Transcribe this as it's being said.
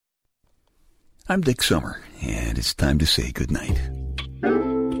I'm Dick Summer, and it's time to say goodnight.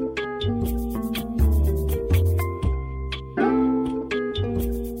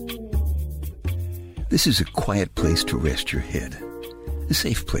 This is a quiet place to rest your head, a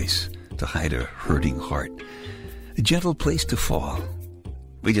safe place to hide a hurting heart, a gentle place to fall.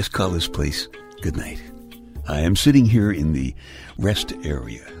 We just call this place goodnight. I am sitting here in the rest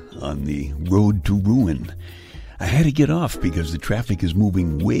area on the road to ruin. I had to get off because the traffic is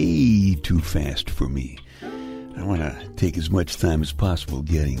moving way too fast for me. I want to take as much time as possible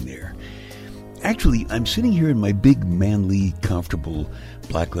getting there. Actually, I'm sitting here in my big, manly, comfortable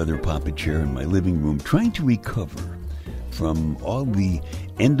black leather papa chair in my living room trying to recover from all the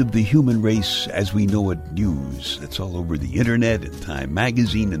end of the human race as we know it news that's all over the internet and Time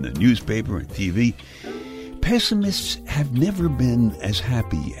magazine and the newspaper and TV. Pessimists have never been as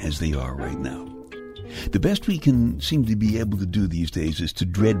happy as they are right now. The best we can seem to be able to do these days is to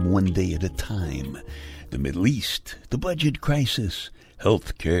dread one day at a time. The Middle East, the budget crisis,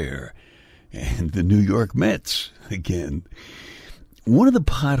 health care, and the New York Mets again. One of the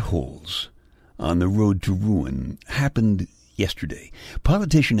potholes on the road to ruin happened yesterday. A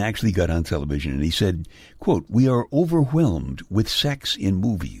politician actually got on television and he said, quote, "We are overwhelmed with sex in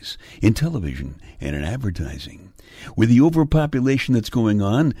movies, in television, and in advertising. With the overpopulation that's going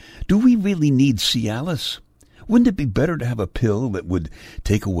on, do we really need Cialis? Wouldn't it be better to have a pill that would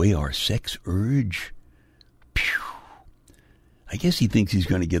take away our sex urge?" Phew. I guess he thinks he's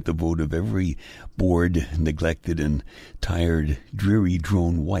going to get the vote of every bored, neglected, and tired, dreary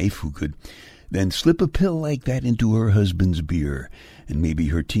drone wife who could then slip a pill like that into her husband's beer and maybe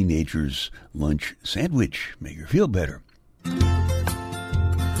her teenager's lunch sandwich, make her feel better.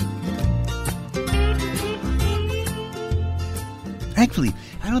 Actually,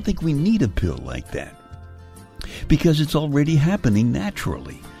 I don't think we need a pill like that because it's already happening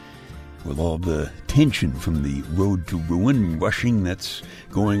naturally. With all the tension from the road to ruin rushing that's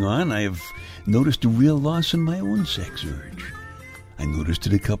going on, I have noticed a real loss in my own sex urge. I noticed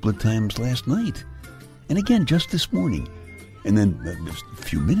it a couple of times last night, and again just this morning, and then just a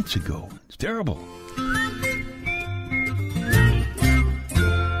few minutes ago. It's terrible.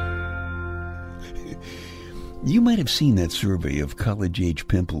 You might have seen that survey of college-age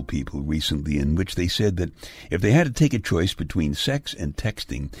pimple people recently in which they said that if they had to take a choice between sex and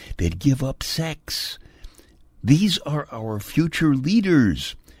texting, they'd give up sex. These are our future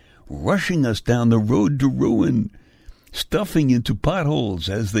leaders, rushing us down the road to ruin, stuffing into potholes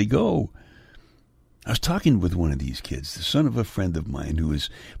as they go. I was talking with one of these kids, the son of a friend of mine who is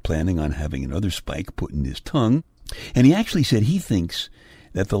planning on having another spike put in his tongue, and he actually said he thinks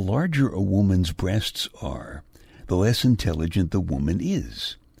that the larger a woman's breasts are, the less intelligent the woman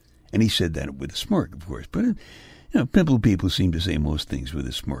is. And he said that with a smirk, of course. But, pimple people seem to say most things with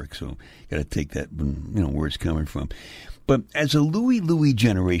a smirk, so got to take that, where it's coming from. But as a Louie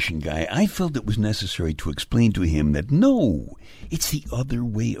generation guy, I felt it was necessary to explain to him that no, it's the other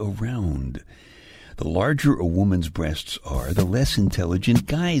way around. The larger a woman's breasts are, the less intelligent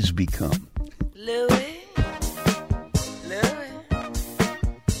guys become. Louie.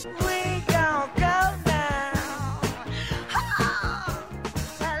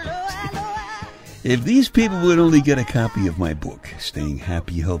 If these people would only get a copy of my book, Staying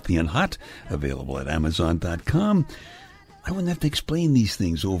Happy, Healthy, and Hot, available at Amazon.com, I wouldn't have to explain these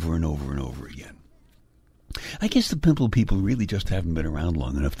things over and over and over again. I guess the pimple people really just haven't been around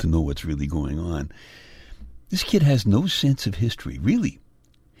long enough to know what's really going on. This kid has no sense of history, really.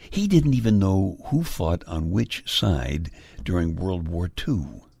 He didn't even know who fought on which side during World War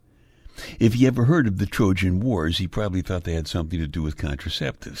II. If he ever heard of the Trojan Wars, he probably thought they had something to do with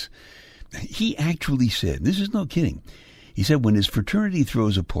contraceptives. He actually said, this is no kidding, he said when his fraternity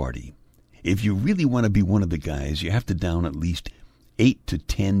throws a party, if you really want to be one of the guys, you have to down at least 8 to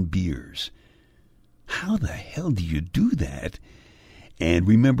 10 beers. How the hell do you do that and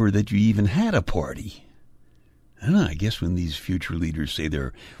remember that you even had a party? I don't know, I guess when these future leaders say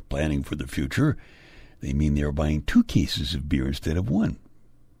they're planning for the future, they mean they're buying 2 cases of beer instead of 1.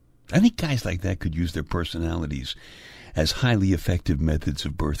 I think guys like that could use their personalities as highly effective methods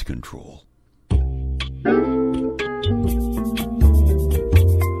of birth control.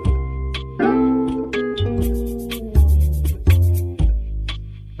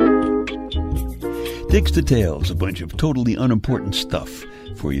 Dick's Details, a bunch of totally unimportant stuff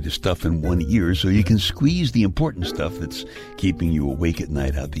for you to stuff in one ear so you can squeeze the important stuff that's keeping you awake at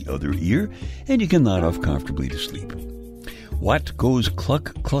night out the other ear, and you can nod off comfortably to sleep. What goes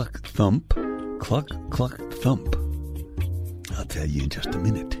cluck, cluck, thump, cluck, cluck, thump? I'll tell you in just a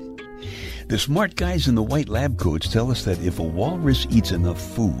minute. The smart guys in the white lab coats tell us that if a walrus eats enough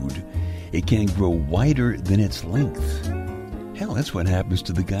food it can grow wider than its length. Hell, that's what happens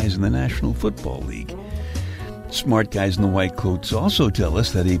to the guys in the National Football League. Smart guys in the white coats also tell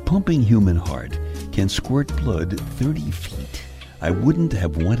us that a pumping human heart can squirt blood 30 feet. I wouldn't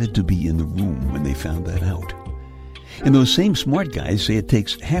have wanted to be in the room when they found that out. And those same smart guys say it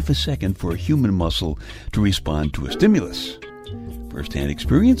takes half a second for a human muscle to respond to a stimulus. First-hand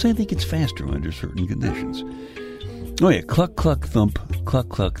experience, I think it's faster under certain conditions. Oh yeah, cluck, cluck, thump, cluck,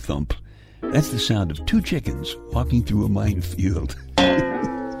 cluck, thump. That's the sound of two chickens walking through a minefield.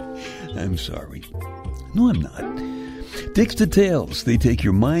 I'm sorry. No, I'm not. Dicks to tails, they take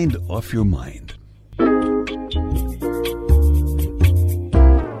your mind off your mind.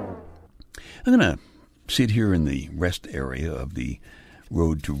 I'm going to sit here in the rest area of the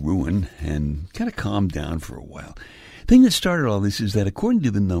road to ruin and kind of calm down for a while. The thing that started all this is that according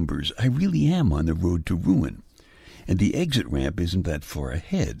to the numbers, I really am on the road to ruin. And the exit ramp isn't that far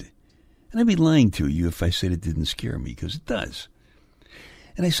ahead. And I'd be lying to you if I said it didn't scare me, because it does.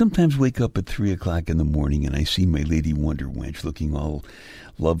 And I sometimes wake up at 3 o'clock in the morning and I see my Lady Wonder Wench looking all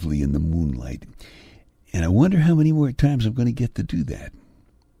lovely in the moonlight. And I wonder how many more times I'm going to get to do that.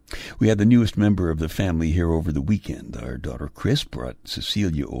 We had the newest member of the family here over the weekend. Our daughter Chris brought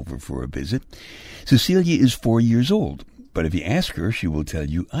Cecilia over for a visit. Cecilia is 4 years old, but if you ask her, she will tell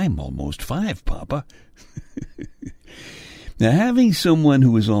you, I'm almost 5, Papa. Now, having someone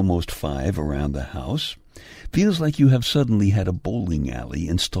who is almost 5 around the house feels like you have suddenly had a bowling alley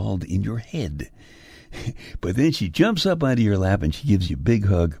installed in your head. But then she jumps up onto your lap and she gives you a big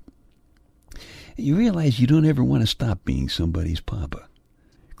hug. You realize you don't ever want to stop being somebody's papa.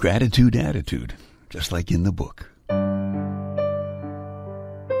 Gratitude attitude, just like in the book.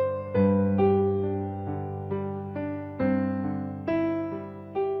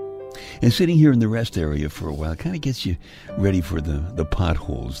 And sitting here in the rest area for a while kind of gets you ready for the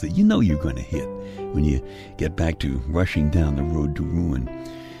potholes that you know you're going to hit when you get back to rushing down the road to ruin.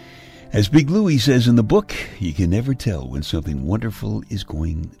 As Big Louie says in the book, you can never tell when something wonderful is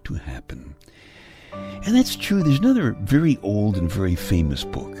going to happen. And that's true. There's another very old and very famous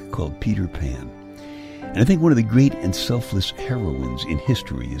book called Peter Pan. And I think one of the great and selfless heroines in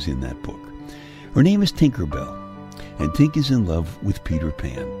history is in that book. Her name is Tinker Bell. And Tink is in love with Peter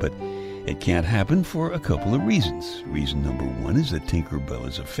Pan. But it can't happen for a couple of reasons. Reason number one is that Tinker Bell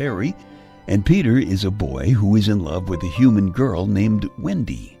is a fairy. And Peter is a boy who is in love with a human girl named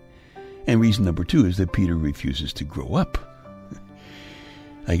Wendy. And reason number two is that Peter refuses to grow up.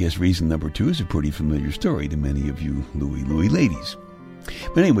 I guess reason number two is a pretty familiar story to many of you Louie ladies.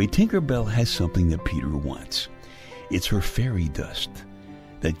 But anyway, Tinker Bell has something that Peter wants. It's her fairy dust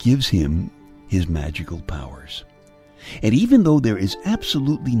that gives him his magical powers. And even though there is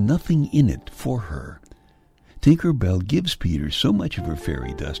absolutely nothing in it for her, Tinker Bell gives Peter so much of her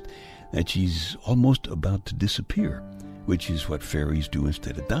fairy dust that she's almost about to disappear, which is what fairies do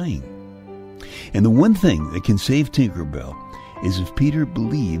instead of dying. And the one thing that can save Tinker Bell is if Peter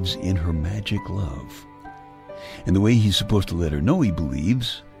believes in her magic love. And the way he's supposed to let her know he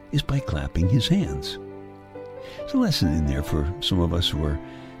believes is by clapping his hands. There's a lesson in there for some of us who are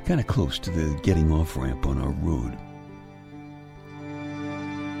kind of close to the getting off ramp on our road.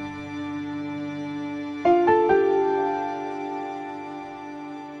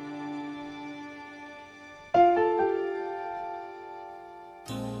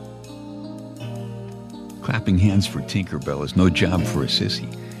 Clapping hands for Tinker Bell is no job for a sissy.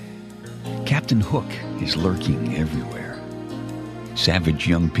 Captain Hook is lurking everywhere. Savage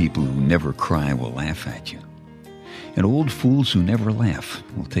young people who never cry will laugh at you. And old fools who never laugh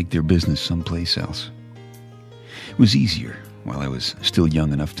will take their business someplace else. It was easier while I was still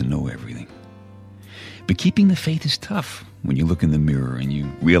young enough to know everything. But keeping the faith is tough when you look in the mirror and you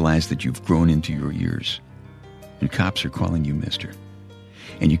realize that you've grown into your years. And cops are calling you mister.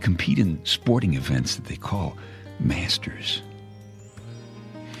 And you compete in sporting events that they call masters.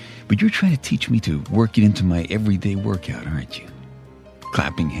 But you're trying to teach me to work it into my everyday workout, aren't you?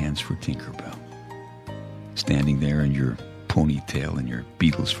 Clapping hands for Tinker Bell. Standing there in your ponytail and your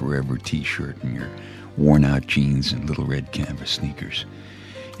Beatles Forever t-shirt and your worn-out jeans and little red canvas sneakers.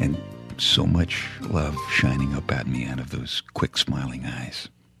 And so much love shining up at me out of those quick smiling eyes.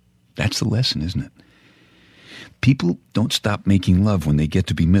 That's the lesson, isn't it? People don't stop making love when they get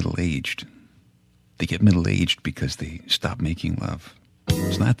to be middle-aged. They get middle-aged because they stop making love.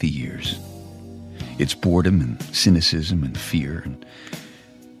 It's not the years. It's boredom and cynicism and fear. And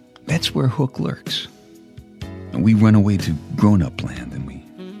that's where Hook lurks. And we run away to grown-up land and we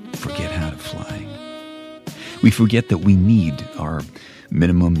forget how to fly. We forget that we need our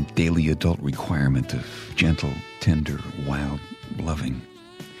minimum daily adult requirement of gentle, tender, wild loving.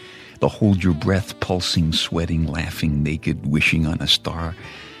 The hold your breath, pulsing, sweating, laughing, naked, wishing on a star.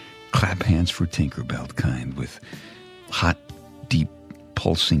 Clap hands for Tinkerbell kind, with hot, deep,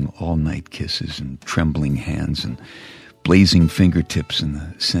 pulsing all-night kisses and trembling hands and blazing fingertips and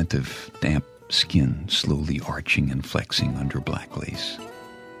the scent of damp skin slowly arching and flexing under black lace.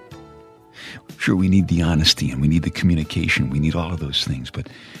 Sure, we need the honesty and we need the communication. We need all of those things, but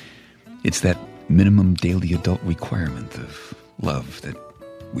it's that minimum daily adult requirement of love that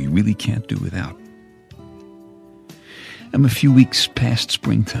we really can't do without. I'm a few weeks past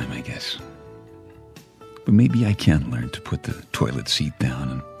springtime, I guess. But maybe I can learn to put the toilet seat down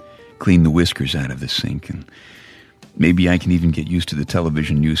and clean the whiskers out of the sink, and maybe I can even get used to the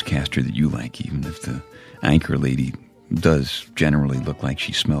television newscaster that you like, even if the anchor lady does generally look like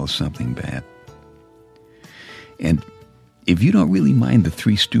she smells something bad. And if you don't really mind the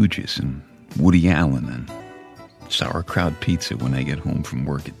Three Stooges and Woody Allen and sauerkraut pizza when I get home from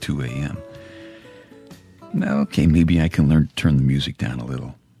work at 2 a.m., okay, maybe I can learn to turn the music down a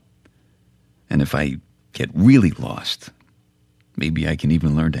little. And if I get really lost, maybe I can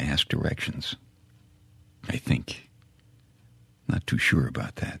even learn to ask directions. I think. Not too sure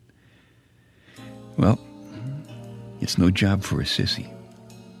about that. Well, it's no job for a sissy.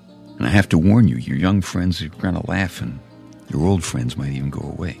 And I have to warn you, your young friends are going to laugh and your old friends might even go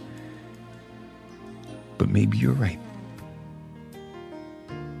away. But maybe you're right.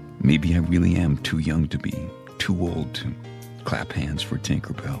 Maybe I really am too young to be too old to clap hands for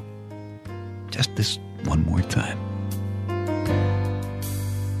Tinkerbell. Just this one more time.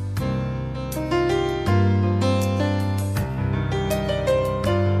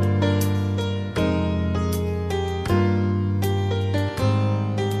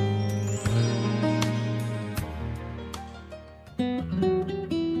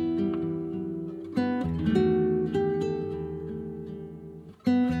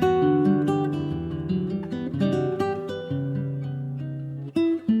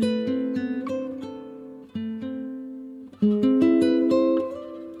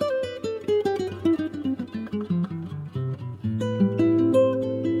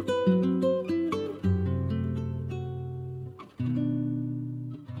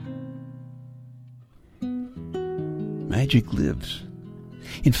 Magic lives.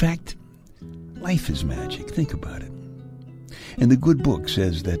 In fact, life is magic. Think about it. And the good book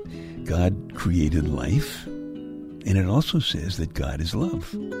says that God created life, and it also says that God is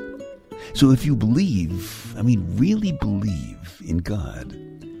love. So if you believe, really believe in God,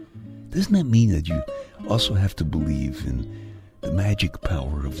 doesn't that mean that you also have to believe in the magic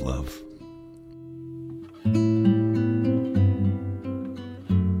power of love?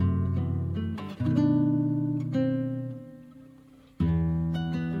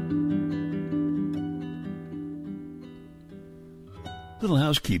 Little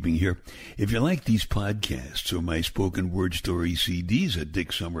housekeeping here. If you like these podcasts or my spoken word story CDs at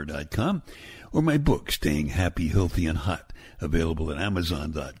dicksummer.com, or my book, Staying Happy, Healthy, and Hot, available at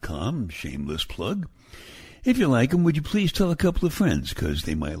amazon.com, shameless plug. If you like them, would you please tell a couple of friends, because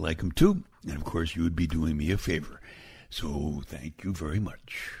they might like them too, and of course you would be doing me a favor. So thank you very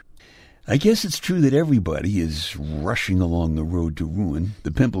much. I guess it's true that everybody is rushing along the road to ruin. The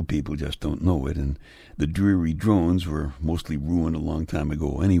pimple people just don't know it, and the dreary drones were mostly ruined a long time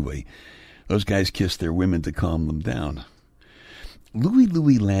ago anyway. Those guys kiss their women to calm them down.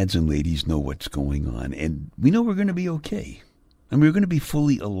 Louie lads and ladies know what's going on, and we know we're going to be okay. And we're going to be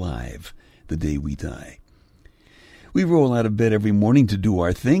fully alive the day we die. We roll out of bed every morning to do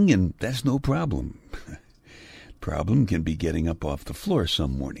our thing, and that's no problem. Problem can be getting up off the floor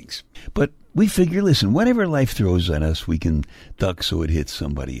some mornings. But we figure, listen, whatever life throws at us, we can duck so it hits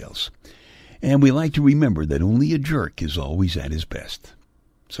somebody else. And we like to remember that only a jerk is always at his best.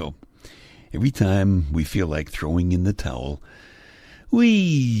 So every time we feel like throwing in the towel,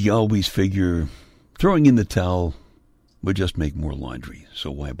 we always figure throwing in the towel would just make more laundry, so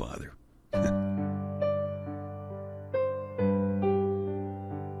why bother?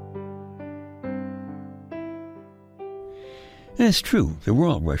 And it's true that we're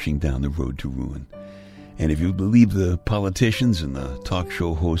all rushing down the road to ruin. And if you believe the politicians and the talk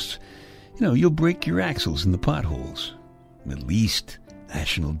show hosts, you'll break your axles in the potholes. Middle East,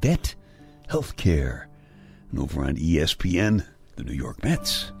 national debt, health care, and over on ESPN, the New York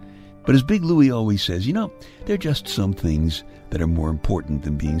Mets. But as Big Louie always says, there are just some things that are more important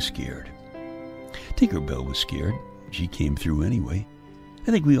than being scared. Tinkerbell was scared. She came through anyway.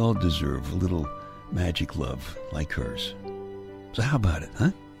 I think we all deserve a little magic love like hers. So how about it,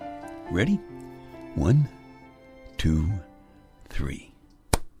 huh? Ready? 1, 2, 3.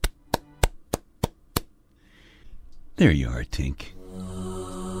 There you are, Tink.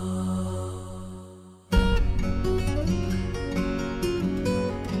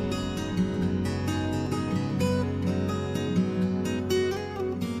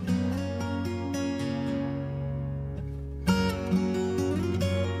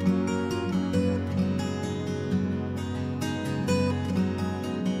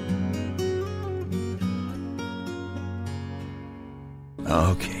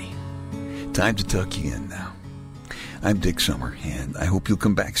 Okay, time to tuck you in now. I'm Dick Summer, and I hope you'll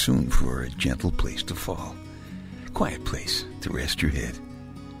come back soon for a gentle place to fall. Quiet place to rest your head.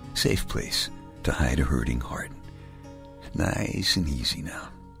 Safe place to hide a hurting heart. Nice and easy now.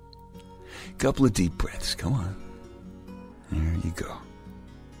 Couple of deep breaths, come on. There you go.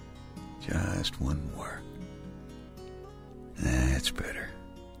 Just one more. That's better.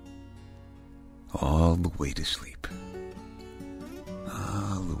 All the way to sleep.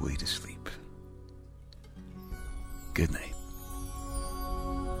 All the way to sleep. Good night.